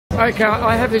Okay,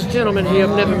 I have this gentleman here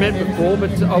I've never met before,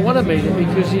 but I want to meet him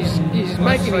because he's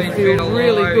making me feel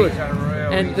really good.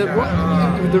 And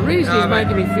the reason he's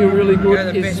making me feel really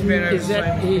good is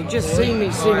that he just seen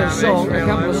me sing a song, a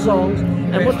couple of songs,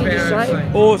 and what did you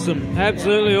say? Awesome,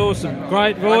 absolutely awesome.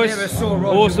 Great voice,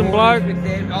 awesome bloke.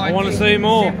 I want to see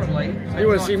more. You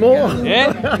want to see more?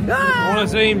 Yeah, I want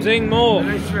to see him sing more.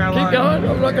 Keep going,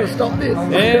 I'm not going to stop this.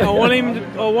 Yeah, I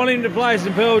want him to play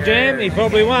some Pearl Jam. He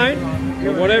probably won't,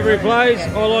 but whatever he plays,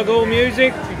 I like all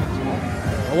music.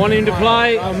 I want him to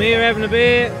play. I'm here having a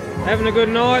beer, having a good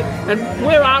night. And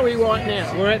where are we right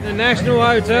now? We're at the National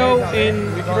Hotel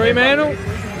in Fremantle,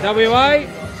 WA.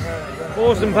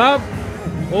 Awesome pub,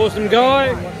 awesome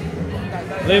guy.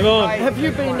 Live on. Have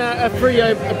you been a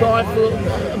Freo guy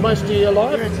for most of your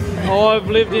life? I've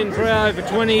lived in Freo for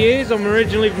 20 years. I'm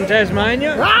originally from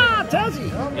Tasmania. Ah, Tassie!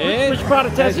 Yeah. Which part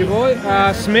of Tassie? Boy?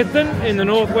 Smithton in the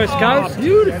northwest coast.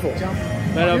 Beautiful.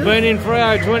 But I've been in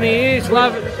Freo 20 years.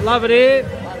 Love it here.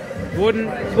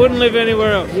 Wouldn't live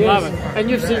anywhere else. Yes. Love it. And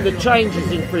you've seen the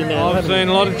changes in Fremantle. I've seen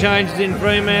a lot of changes in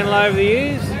Fremantle over the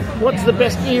years. What's the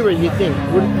best era you think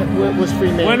was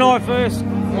Fremantle? When I first,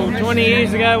 20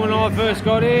 years ago when I first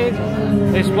got here,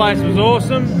 this place was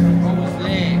awesome.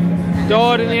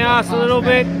 Died in the arse a little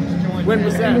bit. When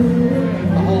was that?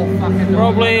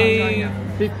 Probably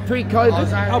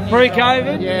pre-COVID? Oh,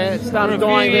 pre-COVID. Yeah, it started for a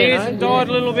dying few years, then, died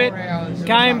a little bit,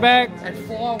 came back,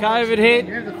 COVID hit,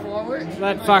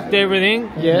 that fucked everything.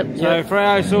 Yep. So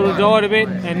Freo sort of died a bit,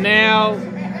 and now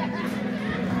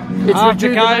It's after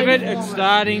rejuvenated. COVID, it's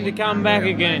starting to come back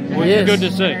again, which Yes. is good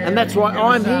to see. And that's why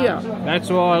I'm here. That's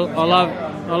why I love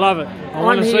it. I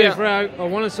want to see here. Freo. I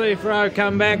want to see Freo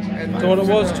come back to what it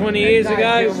was 20 years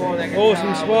ago.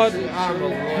 Awesome spot.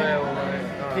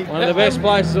 One of the best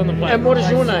places on the planet. And what is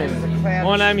your name?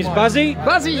 My name is Buzzy.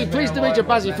 Buzzy, pleased to meet you,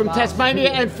 Buzzy, from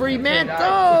Tasmania and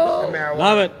Fremantle.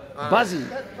 Love it. Buzzy.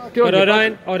 Good But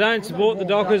on you, I don't support the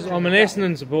Dockers. I'm an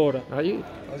Essendon supporter. Are you?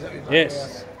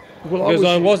 Yes. Well, Because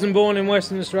I was. wasn't born in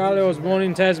Western Australia. I was born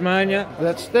in Tasmania.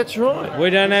 That's right. We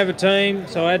don't have a team,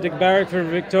 so I had to barrack for a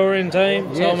Victorian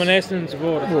team. So Yes. I'm an Essendon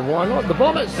supporter, Well, why not? The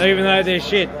Bombers. even though they're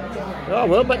shit. Oh,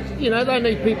 well, but, you know, they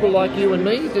need people like you and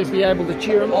me to be able to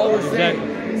cheer them on. Exactly.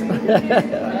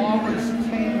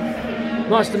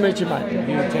 Nice to meet you, mate.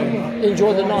 You too.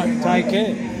 Enjoy the night. Take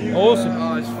care.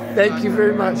 Awesome. Thank you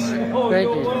very much. Thank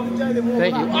you.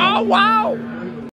 Thank you. Oh, wow!